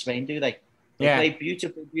goals, Spain, do they? They play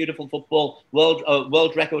beautiful football.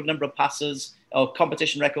 World record number of passes, or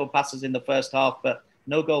competition record passes in the first half, but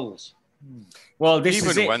no goals. Well,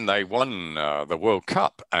 even when they won the World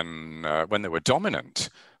Cup and when they were dominant,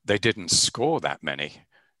 they didn't score that many.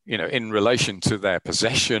 You know, in relation to their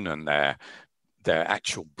possession and their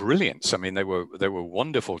actual brilliance. I mean, they were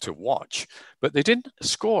wonderful to watch, but they didn't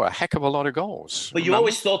score a heck of a lot of goals. But you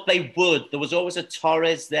always thought they would. There was always a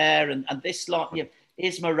Torres there, and this lot.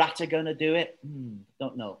 Is Morata going to do it?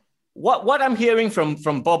 Don't know. What I'm hearing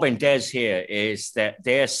from Bob and Des here is that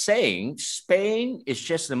they're saying Spain is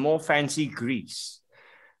just a more fancy Greece.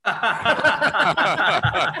 No,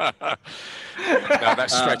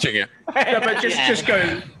 that's stretching it. No, but just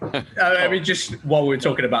go. I mean, just while we're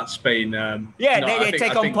talking about Spain. They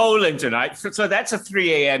take on Poland tonight, so that's a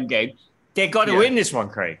 3 a.m. game. They got to win this one,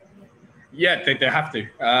 Craig. Yeah, they have to.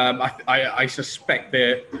 I suspect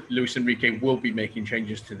that Luis Enrique will be making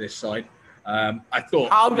changes to this side. I thought.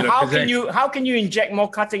 How can you inject more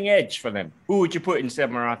cutting edge for them? Who would you put instead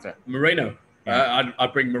of Morata? Moreno.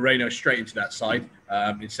 I'd bring Moreno straight into that side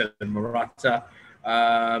instead of Morata.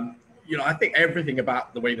 I think everything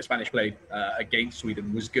about the way the Spanish played against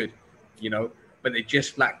Sweden was good, but they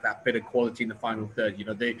just lacked that bit of quality in the final third.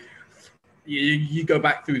 You go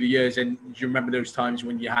back through the years and you remember those times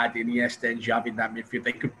when you had Iniesta and Xavi in that midfield.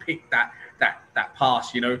 They could pick that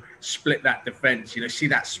pass, split that defense, see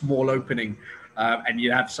that small opening, and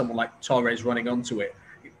you have someone like Torres running onto it.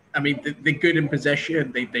 I mean, they're good in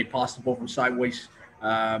possession. They pass the ball from sideways,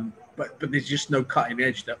 but there's just no cutting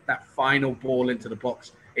edge. That final ball into the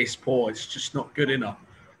box is poor. It's just not good enough.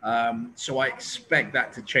 So I expect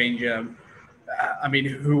that to change. I mean,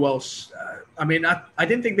 who else? I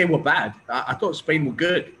didn't think they were bad. I thought Spain were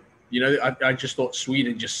good. I just thought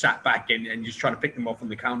Sweden just sat back and just trying to pick them off on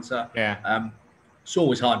the counter. Yeah. It's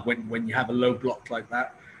always hard when you have a low block like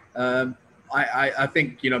that. I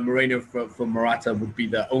think, Moreno for Morata would be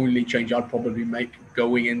the only change I'd probably make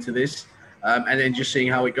going into this, and then just seeing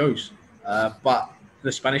how it goes. But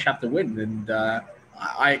the Spanish have to win, and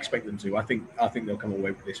I expect them to. I think they'll come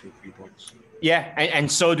away with this with 3 points. Yeah,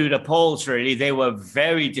 and so do the Poles, really. They were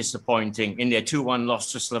very disappointing in their 2-1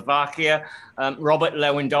 loss to Slovakia. Robert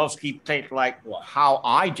Lewandowski played like how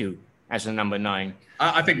I do as a number 9.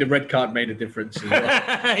 I think the red card made a difference as well.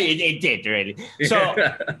 it did, really. So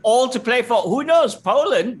all to play for. Who knows?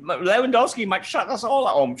 Poland, Lewandowski might shut us all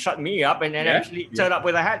at home, shut me up, and then actually turn up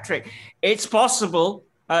with a hat trick. It's possible.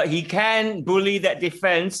 He can bully that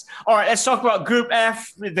defense. All right, let's talk about Group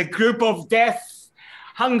F, the group of death.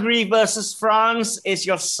 Hungary versus France is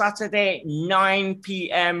your Saturday 9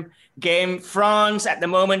 p.m. game. France at the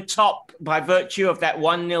moment top by virtue of that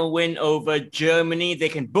 1-0 win over Germany. They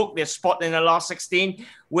can book their spot in the last 16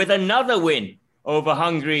 with another win over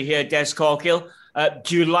Hungary here, Des Corkill.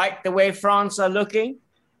 Do you like the way France are looking?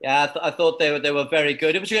 Yeah, I thought they were very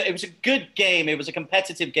good. It was a good game. It was a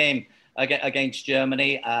competitive game against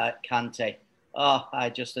Germany. Kante. Oh, I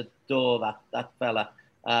just adore that fella.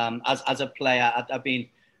 As a player, I've been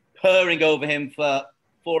purring over him for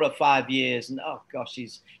 4 or 5 years, and oh gosh,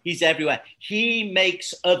 he's everywhere. He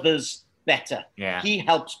makes others better. Yeah. He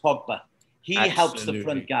helps Pogba. He helps the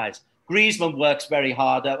front guys. Griezmann works very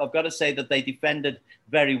hard. I've got to say that they defended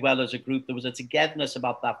very well as a group. There was a togetherness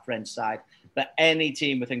about that French side. But any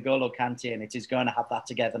team with N'Golo Kante in it is going to have that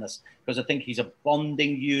togetherness, because I think he's a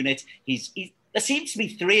bonding unit. There seems to be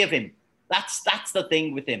 3 of him. That's the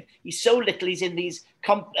thing with him. He's so little. He's in these.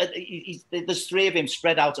 There's 3 of him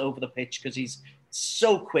spread out over the pitch because he's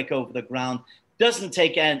so quick over the ground. Doesn't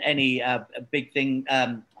take any big thing,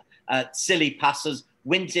 silly passes.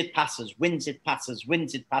 Wins it passes.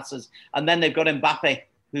 And then they've got Mbappe,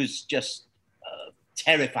 who's just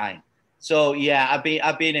terrifying. So yeah,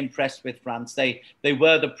 I've been impressed with France. They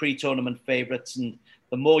were the pre-tournament favourites, and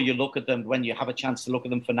the more you look at them, when you have a chance to look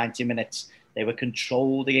at them for 90 minutes, they were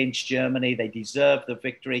controlled against Germany. They deserved the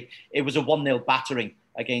victory. It was a 1-0 battering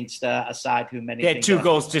against a side who many They had think 2 are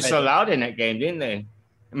goals better. disallowed in that game, didn't they?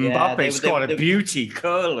 Yeah, Mbappe scored a beauty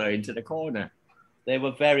curler into the corner. They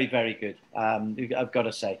were very, very good. I've got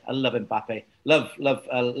to say, I love Mbappe. Love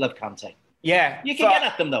Kante. Yeah. You can get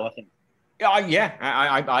at them, though, I think. Yeah,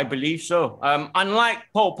 I believe so. Unlike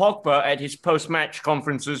Paul Pogba at his post-match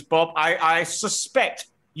conferences, Bob, I suspect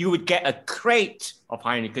you would get a crate of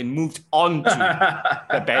Heineken moved onto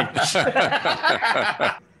the bench.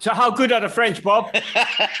 So how good are the French, Bob?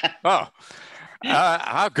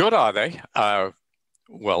 How good are they?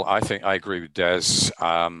 Well, I think I agree with Des.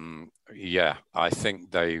 Yeah, I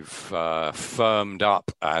think they've firmed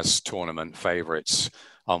up as tournament favourites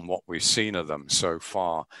on what we've seen of them so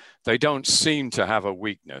far. They don't seem to have a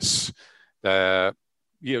weakness. You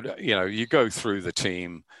go through the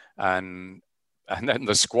team and then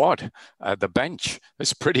the squad, the bench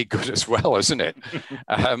is pretty good as well, isn't it?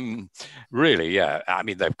 Really, yeah. I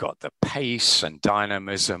mean, they've got the pace and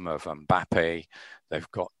dynamism of Mbappe.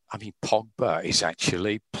 They've got, Pogba is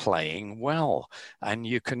actually playing well. And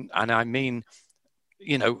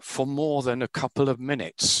for more than a couple of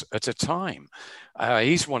minutes at a time.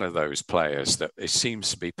 He's one of those players that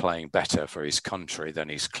seems to be playing better for his country than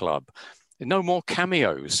his club. No more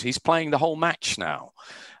cameos. He's playing the whole match now.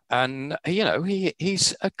 And,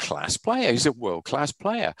 he's a class player. He's a world-class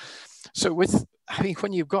player. So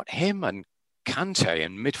when you've got him and Kante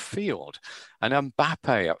in midfield and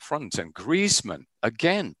Mbappe up front and Griezmann,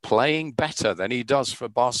 again, playing better than he does for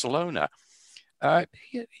Barcelona,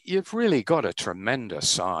 you've really got a tremendous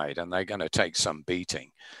side and they're going to take some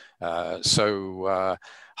beating. Hungary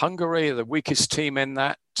are the weakest team in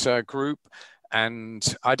that group.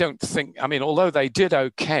 And I don't think, although they did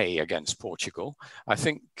okay against Portugal, I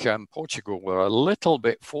think Portugal were a little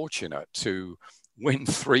bit fortunate to win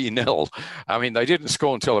 3-0. They didn't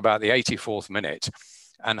score until about the 84th minute,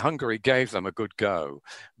 and Hungary gave them a good go.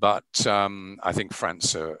 But I think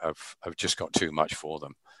France have just got too much for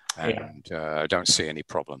them. And I don't see any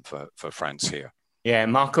problem for France here. Yeah,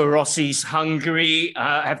 Marco Rossi's Hungary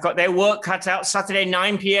have got their work cut out. Saturday,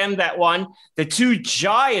 9 p.m, that one. The 2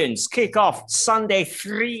 giants kick off Sunday,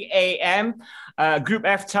 3 a.m. Group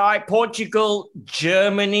F tie, Portugal,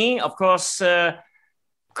 Germany. Of course,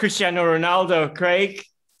 Cristiano Ronaldo, Craig,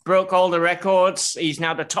 broke all the records. He's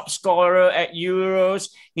now the top scorer at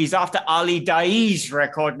Euros. He's after Ali Daei's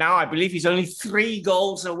record now. I believe he's only 3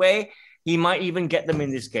 goals away. He might even get them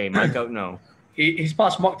in this game. I don't know. He's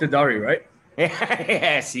past Mokhtari, right?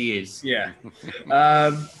 Yes, he is. Yeah. I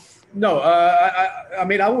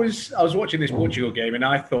was watching this Portugal game and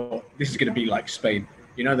I thought this is going to be like Spain.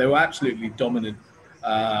 They were absolutely dominant,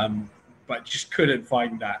 but just couldn't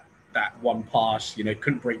find that one pass.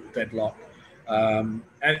 Couldn't break the deadlock.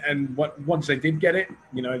 Once they did get it,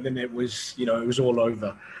 then it was all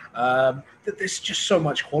over. There's just so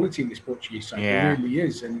much quality in this Portuguese side. There really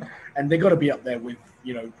is, and they got to be up there with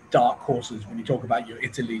dark horses when you talk about your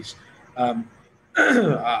Italy's. I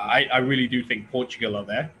really do think Portugal are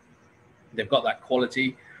there. They've got that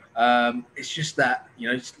quality. It's just that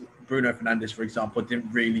Bruno Fernandes, for example,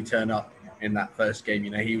 didn't really turn up in that first game.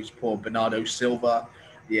 He was poor. Bernardo Silva,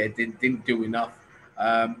 didn't do enough.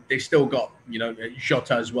 They still got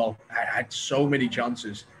Jota as well. Had so many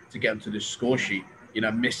chances to get them to the score sheet.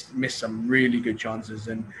 Missed some really good chances,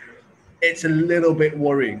 and it's a little bit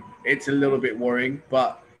worrying.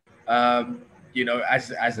 But as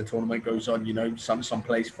the tournament goes on, some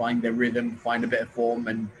players find their rhythm, find a bit of form,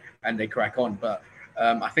 and they crack on. But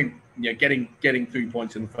I think getting 3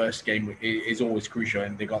 points in the first game is always crucial,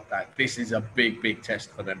 and they got that. This is a big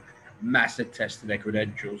test for them, massive test to their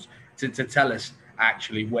credentials to tell us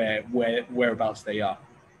actually whereabouts they are.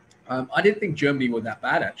 I didn't think Germany were that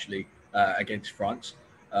bad actually against France.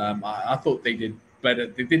 I thought they did better.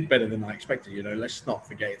 They did better than I expected. Let's not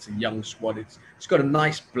forget it's a young squad. It's got a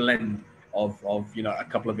nice blend of a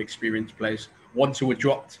couple of experienced players. Ones who were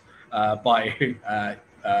dropped by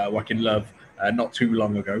Joachim Löw not too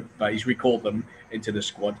long ago, but he's recalled them into the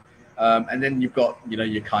squad. And then you've got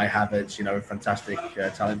your Kai Havertz, fantastic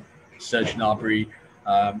talent, Serge Gnabry.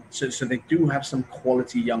 So they do have some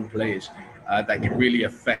quality young players that can really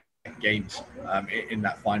affect games in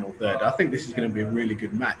that final third. I think this is going to be a really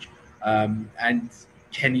good match. And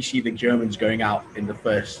can you see the Germans going out in the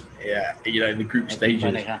first, in the group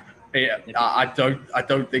stages? Yeah, I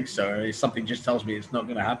don't think so. Something just tells me it's not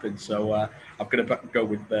going to happen. So I'm going to go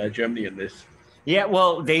with Germany in this. Yeah,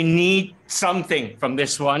 well, they need something from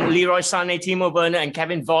this one. Leroy Sané, Timo Werner, and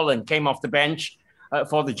Kevin Volland came off the bench.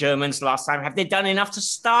 for the Germans last time. Have they done enough to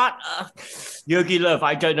start? Jogi Löw,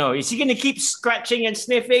 I don't know. Is he going to keep scratching and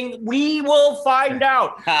sniffing? We will find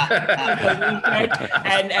out.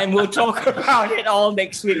 and we'll talk about it all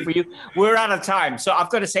next week for you. We're out of time. So I've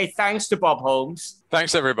got to say thanks to Bob Holmes.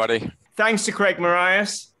 Thanks, everybody. Thanks to Craig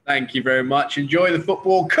Marias. Thank you very much. Enjoy the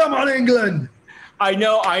football. Come on, England. I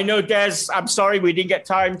know, Des, I'm sorry we didn't get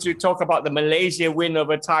time to talk about the Malaysia win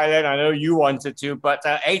over Thailand. I know you wanted to, but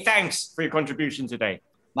hey, thanks for your contribution today.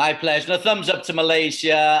 My pleasure. A thumbs up to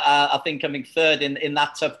Malaysia. I think coming third in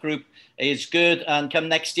that tough group is good. And come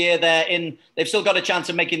next year, they've still got a chance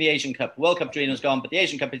of making the Asian Cup. World Cup dream is gone, but the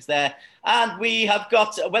Asian Cup is there. And we're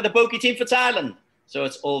the bogey team for Thailand. So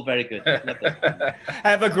it's all very good.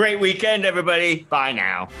 Have a great weekend, everybody. Bye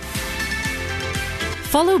now.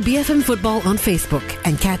 Follow BFM Football on Facebook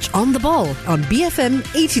and catch On the Ball on BFM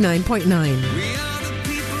 89.9.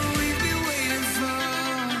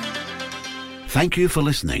 Thank you for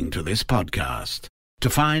listening to this podcast. To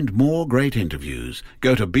find more great interviews,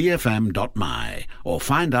 go to bfm.my or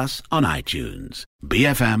find us on iTunes.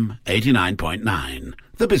 BFM 89.9,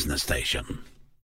 the business station.